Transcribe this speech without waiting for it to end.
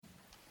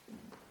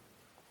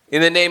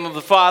In the name of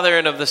the Father,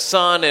 and of the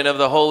Son, and of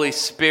the Holy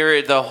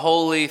Spirit, the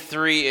Holy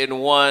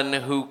Three-in-One,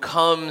 who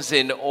comes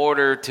in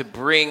order to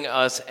bring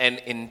us an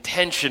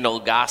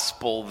intentional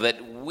gospel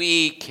that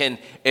we can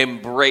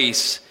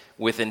embrace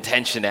with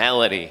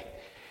intentionality.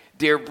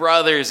 Dear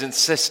brothers and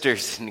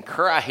sisters in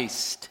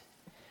Christ,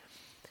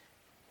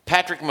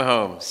 Patrick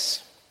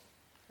Mahomes,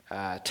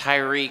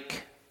 Tyreek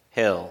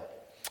Hill,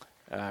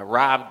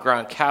 Rob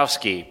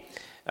Gronkowski,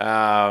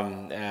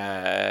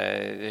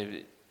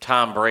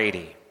 Tom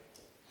Brady,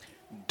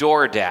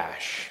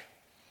 DoorDash,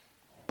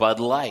 Bud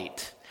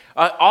Light.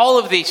 All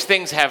of these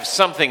things have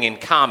something in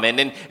common,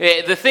 and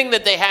the thing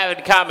that they have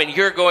in common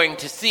you're going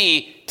to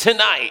see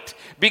tonight,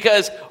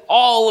 because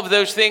all of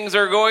those things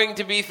are going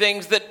to be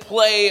things that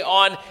play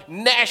on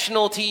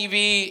national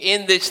TV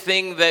in this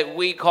thing that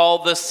we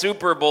call the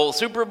Super Bowl,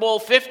 Super Bowl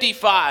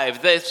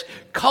 55, this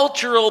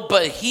cultural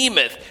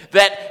behemoth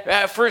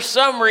that for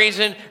some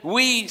reason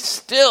we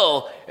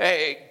still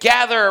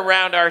gather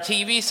around our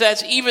TV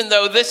sets, even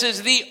though this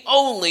is the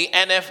only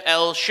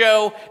NFL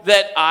show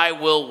that I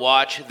will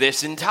watch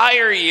this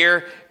entire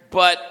year.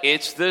 But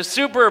it's the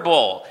Super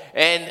Bowl.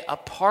 And a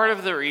part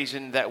of the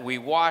reason that we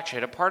watch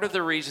it, a part of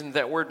the reason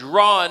that we're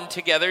drawn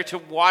together to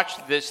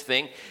watch this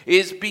thing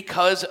is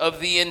because of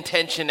the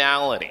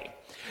intentionality.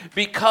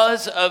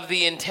 Because of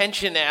the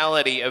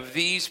intentionality of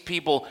these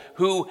people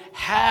who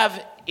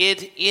have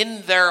it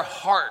in their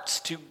hearts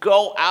to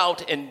go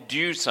out and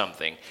do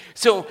something.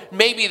 So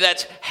maybe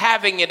that's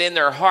having it in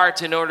their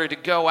hearts in order to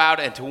go out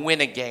and to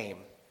win a game.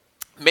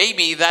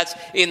 Maybe that's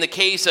in the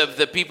case of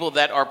the people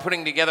that are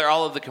putting together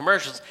all of the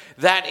commercials,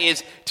 that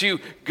is to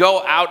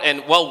go out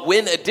and,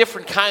 win a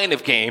different kind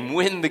of game,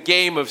 win the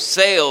game of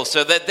sales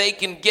so that they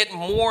can get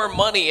more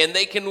money and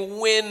they can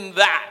win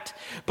that.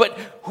 But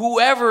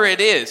whoever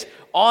it is,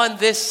 on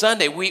this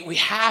Sunday, we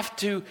have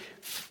to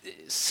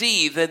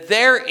see that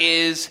there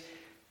is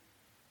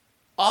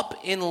up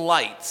in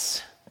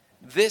lights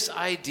this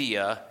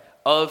idea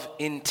of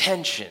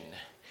intention,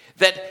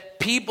 that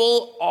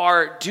people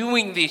are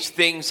doing these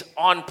things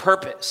on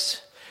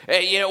purpose.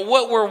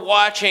 What we're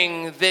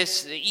watching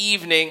this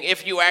evening,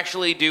 if you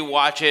actually do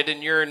watch it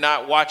and you're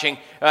not watching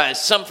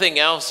something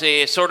else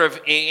sort of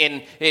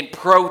in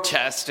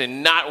protest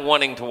and not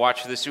wanting to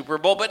watch the Super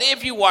Bowl, but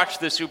if you watch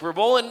the Super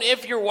Bowl and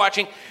if you're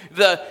watching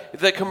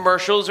the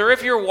commercials or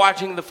if you're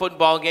watching the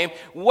football game,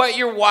 what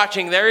you're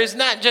watching there is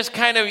not just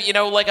kind of,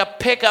 like a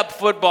pickup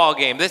football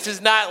game. This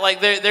is not like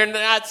they're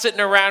not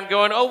sitting around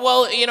going,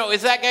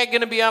 is that guy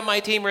going to be on my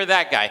team or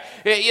that guy?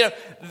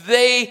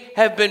 They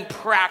have been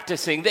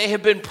practicing. They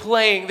have been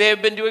playing. They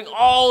have been doing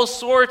all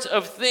sorts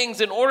of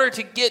things in order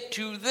to get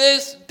to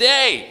this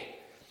day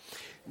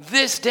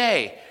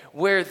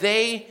where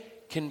they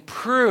can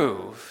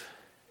prove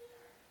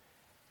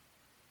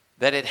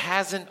that it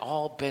hasn't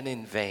all been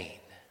in vain.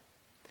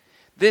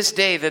 This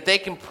day that they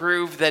can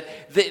prove that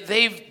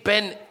they've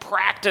been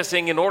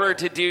practicing in order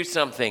to do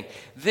something.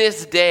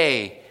 This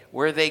day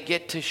where they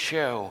get to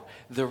show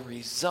the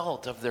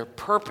result of their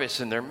purpose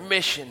and their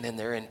mission and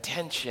their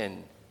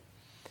intention.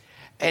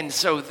 And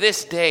so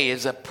this day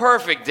is a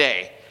perfect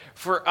day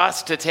for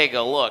us to take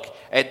a look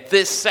at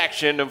this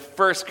section of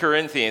 1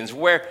 Corinthians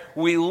where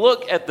we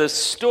look at the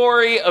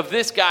story of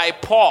this guy,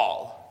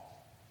 Paul.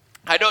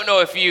 I don't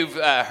know if you've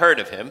heard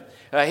of him.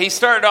 He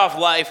started off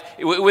life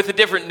with a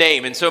different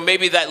name, and so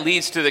maybe that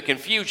leads to the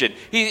confusion.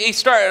 He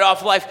started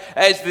off life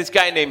as this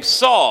guy named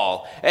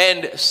Saul,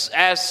 and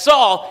as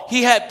Saul,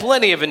 he had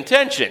plenty of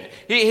intention.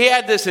 He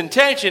had this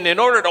intention in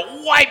order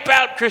to wipe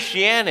out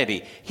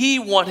Christianity. He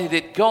wanted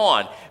it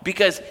gone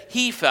because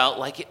he felt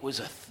like it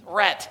was a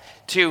threat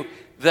to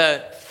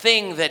the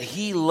thing that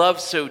he loved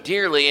so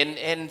dearly.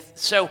 And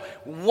so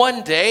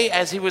one day,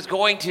 as he was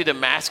going to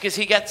Damascus,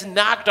 he gets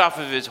knocked off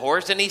of his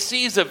horse, and he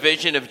sees a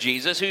vision of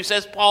Jesus who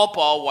says, Paul,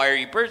 Paul, why are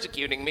you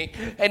persecuting me?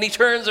 And he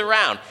turns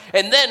around.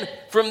 And then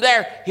from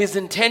there, his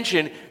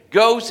intention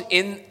goes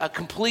in a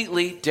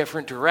completely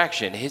different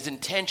direction. His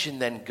intention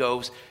then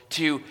goes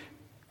to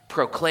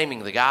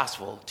proclaiming the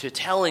gospel, to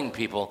telling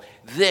people,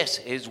 this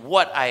is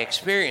what I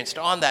experienced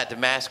on that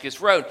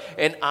Damascus road,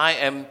 and I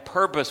am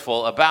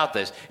purposeful about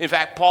this. In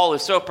fact, Paul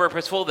is so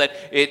purposeful that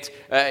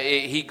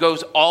he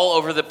goes all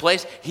over the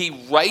place.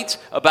 He writes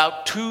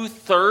about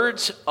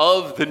 2/3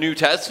 of the New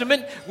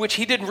Testament, which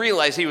he didn't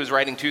realize he was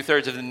writing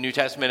 2/3 of the New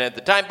Testament at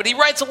the time, but he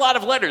writes a lot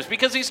of letters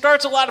because he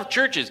starts a lot of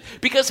churches,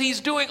 because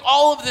he's doing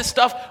all of this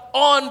stuff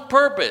on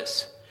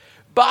purpose,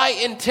 by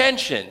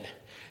intention,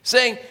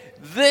 saying,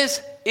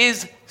 this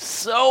is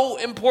so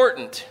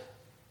important.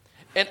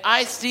 And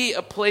I see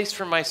a place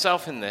for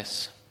myself in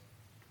this.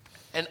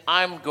 And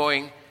I'm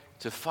going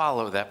to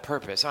follow that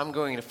purpose. I'm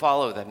going to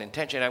follow that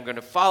intention. I'm going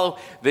to follow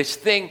this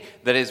thing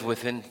that is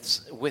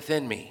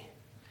within me.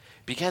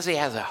 Because he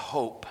has a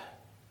hope.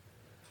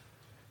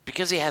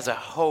 Because he has a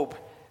hope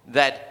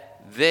that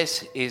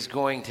this is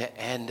going to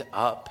end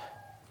up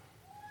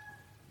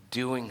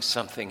doing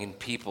something in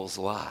people's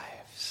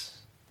lives.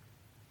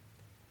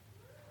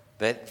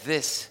 That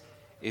this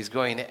is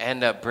going to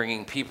end up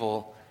bringing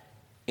people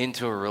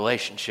into a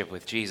relationship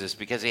with Jesus,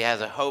 because he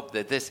has a hope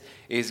that this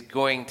is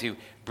going to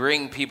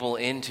bring people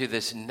into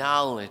this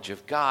knowledge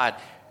of God.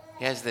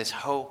 He has this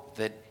hope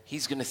that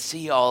he's going to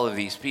see all of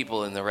these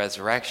people in the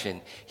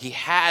resurrection. He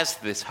has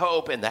this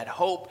hope, and that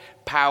hope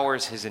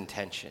powers his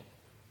intention.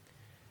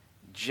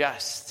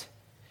 Just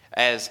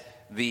as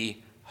the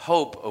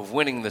hope of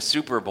winning the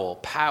Super Bowl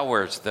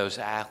powers those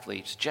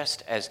athletes,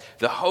 just as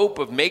the hope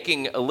of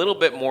making a little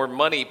bit more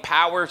money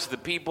powers the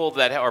people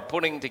that are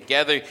putting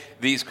together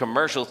these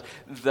commercials,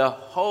 the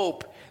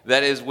hope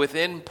that is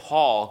within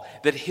Paul,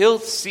 that he'll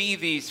see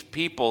these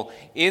people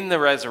in the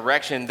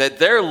resurrection, that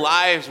their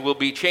lives will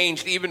be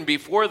changed even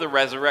before the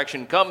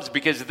resurrection comes,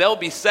 because they'll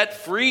be set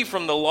free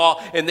from the law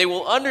and they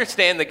will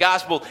understand the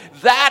gospel.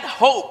 That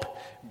hope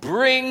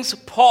brings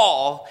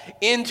Paul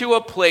into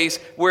a place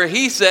where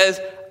he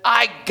says,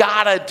 I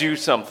gotta do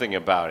something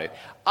about it.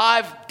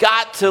 I've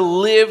got to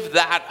live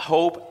that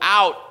hope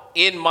out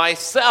in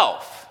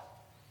myself.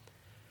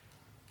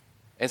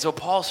 And so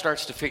Paul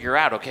starts to figure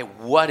out, okay,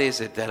 what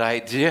is it that I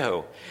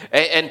do?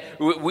 And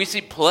we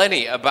see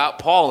plenty about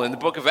Paul in the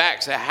book of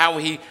Acts, how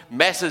he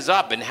messes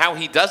up and how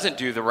he doesn't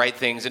do the right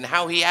things and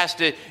how he has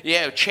to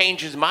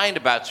change his mind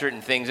about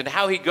certain things and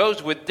how he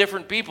goes with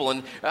different people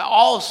and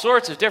all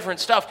sorts of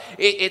different stuff.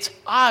 It's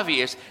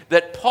obvious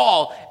that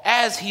Paul,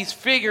 as he's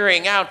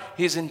figuring out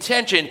his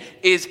intention,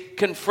 is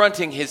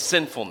confronting his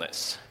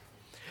sinfulness.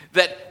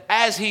 That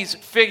as he's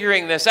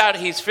figuring this out,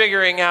 he's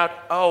figuring out,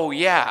 oh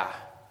yeah,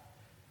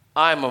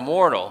 I'm a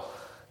mortal.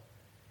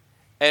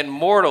 And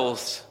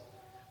mortals,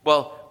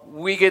 well,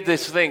 we get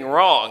this thing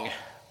wrong.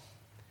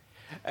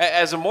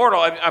 As a mortal,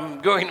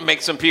 I'm going to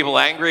make some people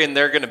angry and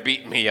they're going to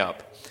beat me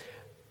up.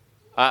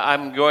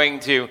 I'm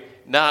going to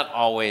not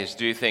always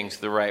do things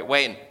the right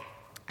way. And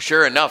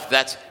sure enough,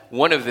 that's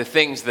one of the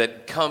things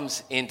that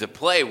comes into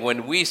play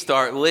when we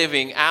start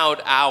living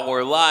out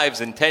our lives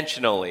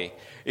intentionally,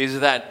 is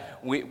that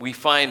we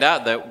find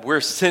out that we're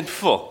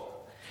sinful.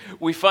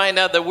 We find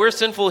out that we're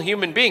sinful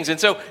human beings. And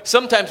so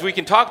sometimes we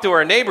can talk to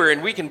our neighbor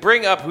and we can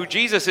bring up who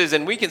Jesus is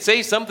and we can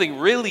say something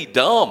really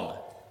dumb.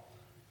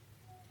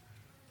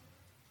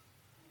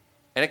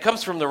 And it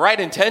comes from the right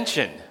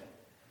intention.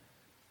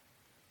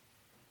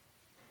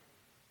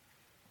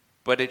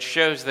 But it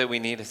shows that we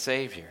need a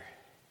Savior.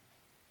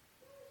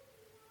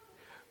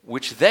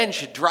 Which then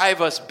should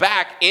drive us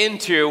back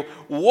into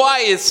why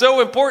it's so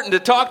important to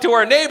talk to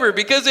our neighbor.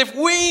 Because if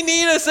we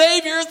need a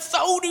Savior,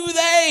 so do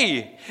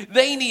they.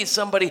 They need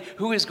somebody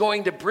who is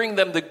going to bring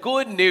them the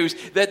good news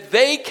that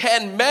they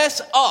can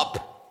mess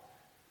up.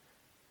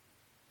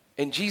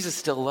 And Jesus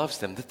still loves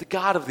them. That the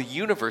God of the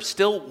universe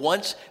still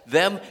wants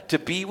them to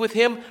be with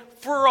him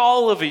for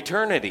all of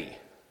eternity.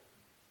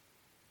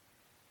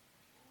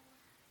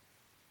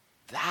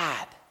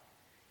 That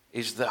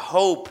is the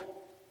hope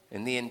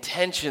and the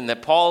intention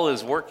that Paul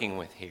is working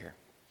with here.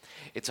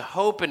 It's a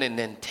hope and an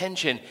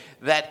intention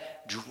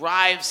that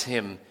drives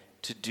him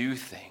to do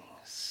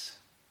things.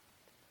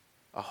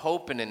 A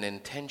hope and an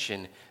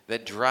intention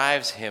that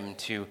drives him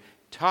to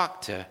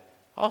talk to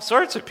all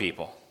sorts of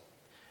people.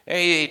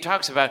 He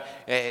talks about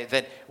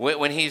that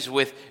when he's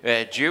with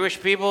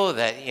Jewish people,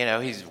 that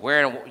he's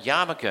wearing a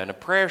yarmulke and a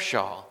prayer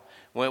shawl.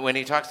 When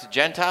he talks to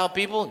Gentile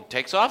people, he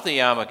takes off the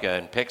yarmulke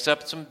and picks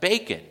up some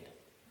bacon.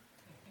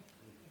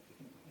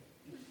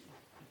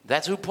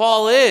 That's who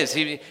Paul is.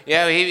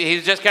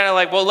 He's just kind of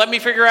like, well, let me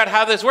figure out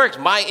how this works.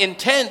 My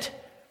intent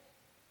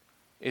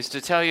is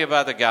to tell you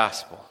about the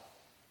gospel.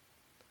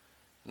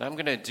 And I'm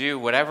going to do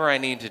whatever I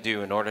need to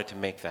do in order to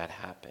make that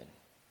happen,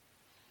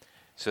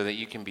 so that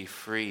you can be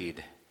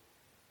freed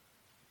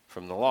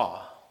from the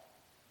law.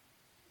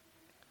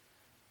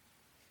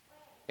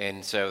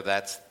 And so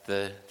that's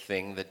the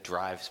thing that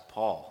drives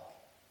Paul.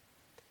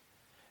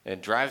 And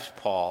it drives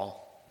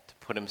Paul to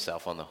put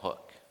himself on the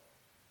hook.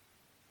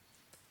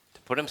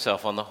 Put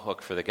himself on the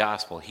hook for the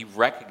gospel. He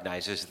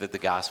recognizes that the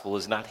gospel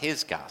is not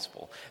his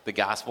gospel. The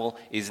gospel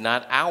is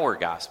not our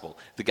gospel.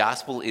 The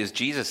gospel is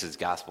Jesus'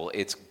 gospel.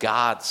 It's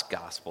God's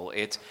gospel.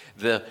 It's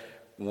the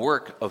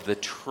work of the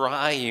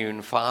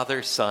triune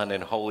Father, Son,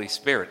 and Holy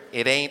Spirit.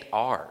 It ain't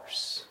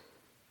ours.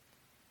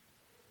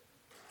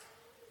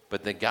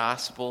 But the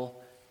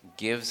gospel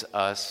gives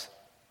us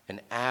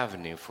an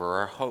avenue for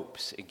our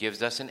hopes. It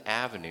gives us an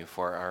avenue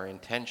for our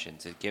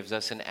intentions. It gives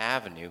us an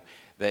avenue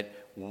that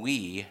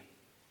we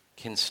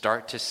can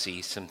start to see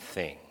some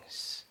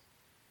things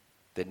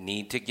that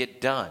need to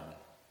get done.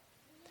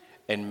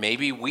 And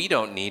maybe we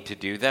don't need to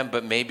do them,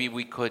 but maybe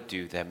we could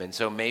do them. And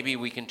so maybe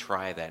we can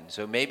try that. And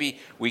so maybe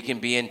we can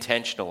be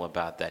intentional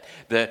about that.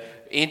 The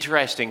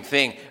interesting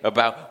thing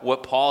about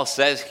what Paul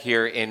says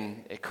here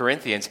in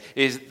Corinthians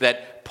is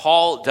that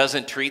Paul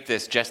doesn't treat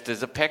this just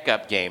as a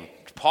pickup game.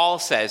 Paul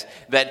says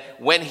that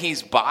when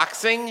he's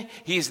boxing,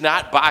 he's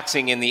not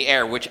boxing in the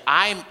air, which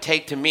I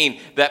take to mean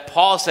that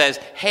Paul says,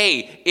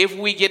 hey, if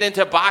we get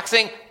into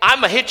boxing, I'm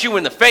going to hit you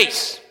in the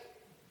face.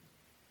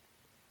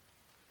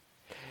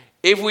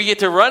 If we get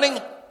to running,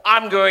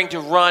 I'm going to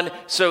run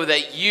so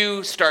that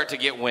you start to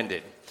get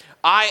winded.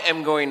 I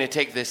am going to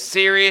take this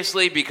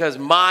seriously because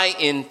my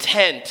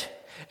intent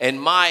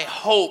and my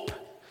hope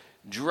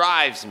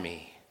drives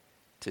me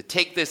to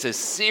take this as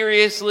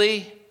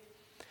seriously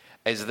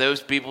as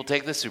those people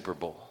take the Super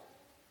Bowl.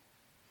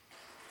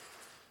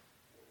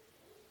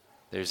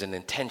 There's an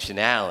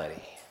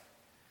intentionality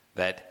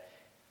that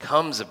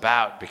comes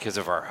about because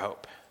of our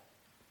hope.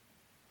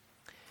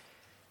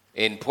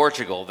 In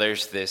Portugal,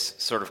 there's this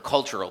sort of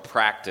cultural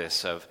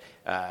practice of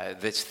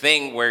this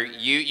thing where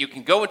you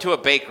can go into a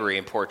bakery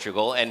in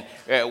Portugal, and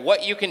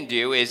what you can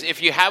do is,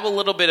 if you have a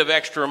little bit of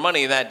extra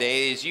money that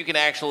day, is you can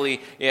actually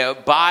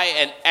buy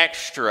an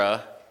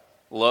extra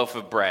loaf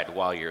of bread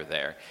while you're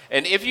there.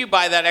 And if you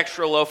buy that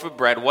extra loaf of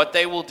bread, what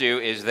they will do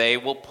is they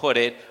will put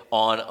it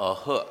on a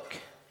hook.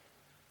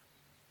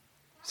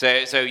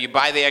 So you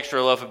buy the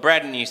extra loaf of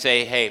bread and you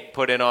say, hey,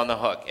 put it on the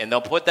hook. And they'll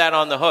put that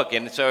on the hook.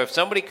 And so if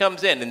somebody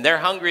comes in and they're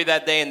hungry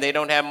that day and they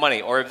don't have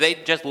money, or if they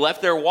just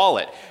left their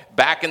wallet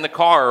back in the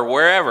car or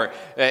wherever,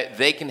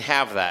 they can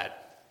have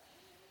that.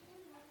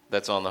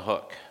 That's on the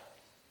hook.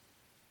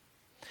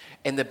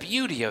 And the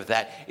beauty of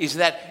that is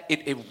that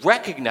it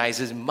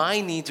recognizes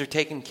my needs are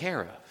taken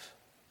care of.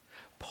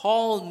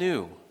 Paul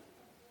knew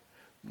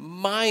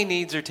my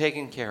needs are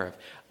taken care of.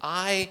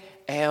 I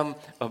am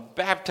a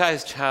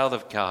baptized child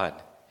of God.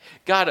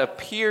 God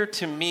appeared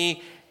to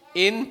me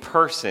in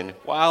person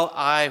while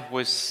I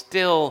was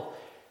still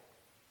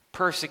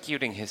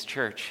persecuting his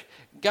church.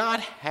 God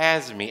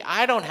has me.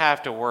 I don't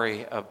have to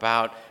worry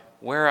about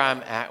where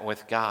I'm at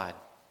with God.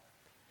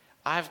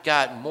 I've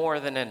got more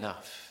than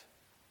enough.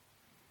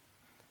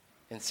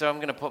 And so I'm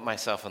going to put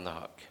myself on the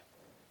hook.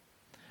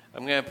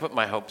 I'm going to put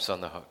my hopes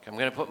on the hook. I'm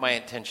going to put my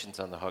intentions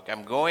on the hook.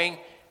 I'm going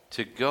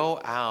to go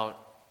out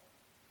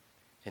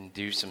and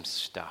do some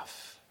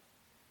stuff.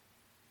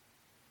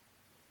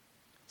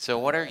 So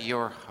what are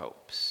your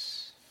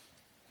hopes?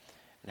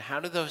 And how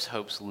do those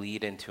hopes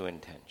lead into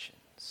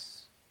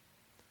intentions?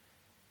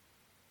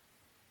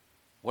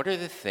 What are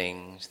the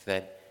things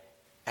that,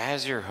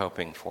 as you're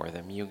hoping for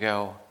them, you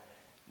go,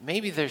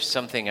 maybe there's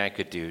something I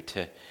could do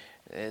to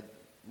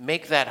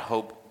make that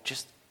hope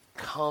just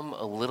come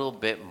a little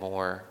bit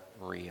more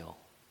real?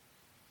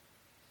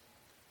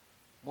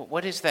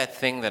 What is that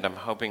thing that I'm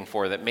hoping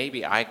for that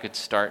maybe I could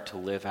start to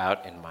live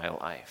out in my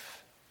life?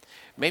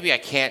 Maybe I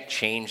can't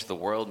change the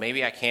world.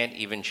 Maybe I can't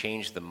even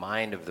change the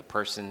mind of the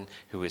person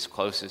who is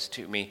closest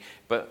to me.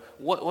 But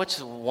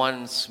what's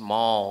one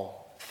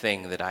small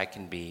thing that I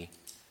can be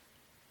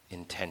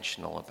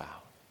intentional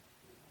about?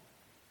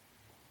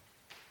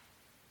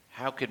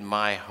 How could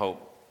my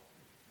hope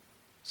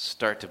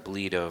start to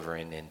bleed over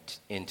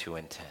into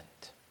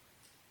intent?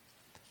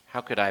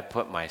 How could I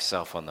put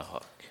myself on the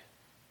hook?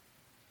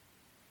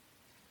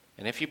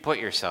 And if you put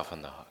yourself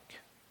on the hook,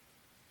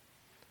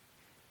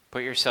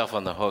 put yourself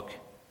on the hook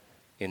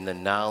in the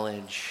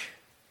knowledge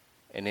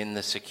and in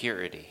the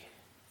security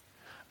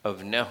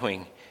of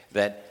knowing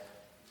that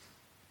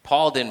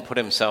Paul didn't put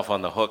himself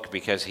on the hook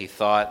because he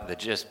thought that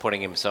just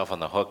putting himself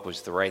on the hook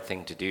was the right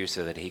thing to do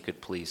so that he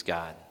could please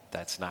God.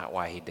 That's not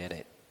why he did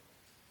it.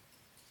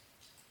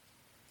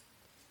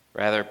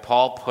 Rather,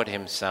 Paul put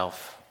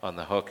himself on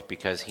the hook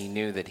because he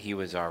knew that he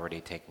was already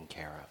taken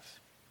care of.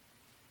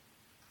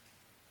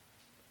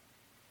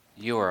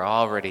 You are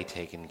already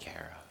taken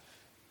care of.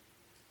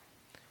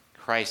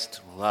 Christ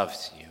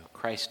loves you.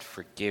 Christ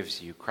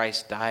forgives you.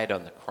 Christ died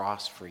on the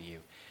cross for you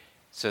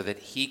so that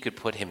he could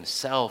put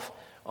himself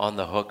on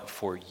the hook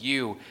for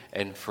you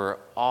and for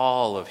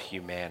all of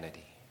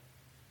humanity.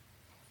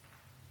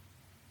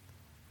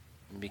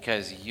 And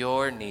because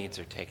your needs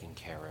are taken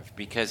care of,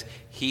 because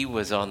he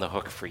was on the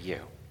hook for you,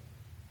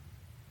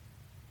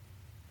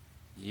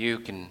 you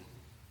can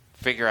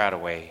figure out a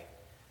way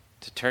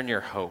to turn your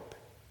hope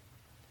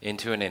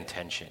into an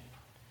intention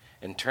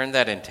and turn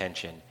that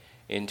intention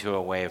into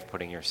a way of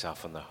putting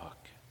yourself on the hook.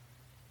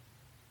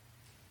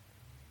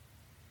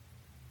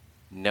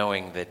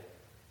 Knowing that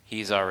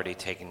he's already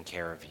taken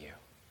care of you.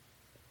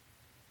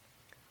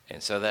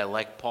 And so that,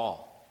 like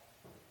Paul,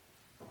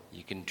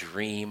 you can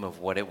dream of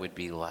what it would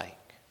be like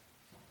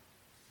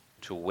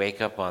to wake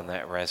up on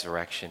that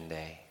resurrection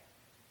day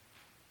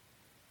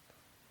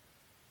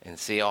and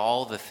see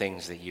all the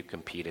things that you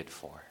competed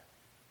for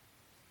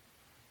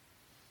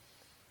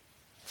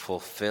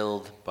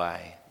fulfilled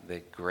by the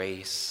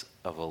grace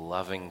of a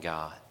loving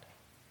God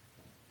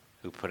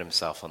who put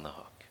himself on the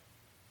hook.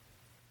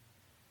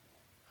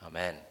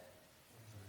 Amen.